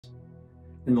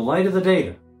in the light of the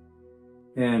data,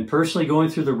 and personally going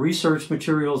through the research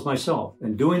materials myself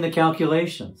and doing the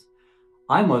calculations,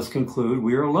 I must conclude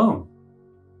we are alone.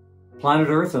 Planet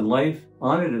Earth and life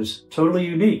on it is totally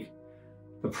unique.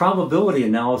 The probability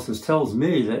analysis tells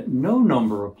me that no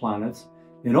number of planets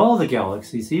in all the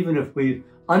galaxies, even if we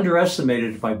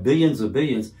underestimated it by billions of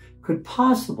billions, could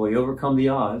possibly overcome the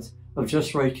odds of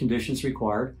just right conditions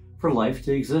required for life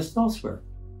to exist elsewhere.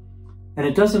 And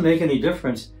it doesn't make any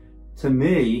difference to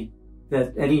me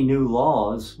that any new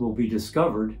laws will be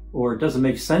discovered, or it doesn't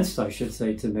make sense, I should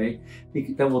say, to me,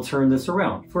 that will turn this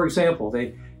around. For example,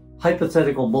 the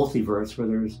hypothetical multiverse, where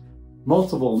there's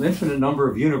multiple, infinite number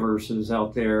of universes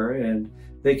out there, and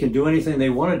they can do anything they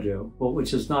want to do, well,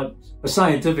 which is not a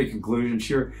scientific conclusion,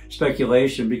 sheer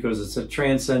speculation, because it's a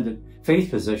transcendent faith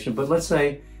position. But let's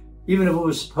say, even if it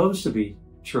was supposed to be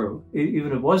true, even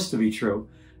if it was to be true,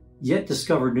 yet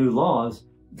discover new laws,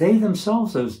 they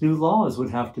themselves, those new laws,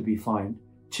 would have to be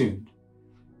fine-tuned.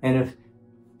 And if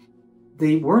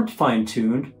they weren't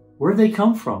fine-tuned, where'd they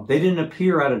come from? They didn't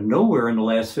appear out of nowhere in the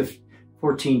last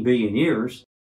 14 billion years.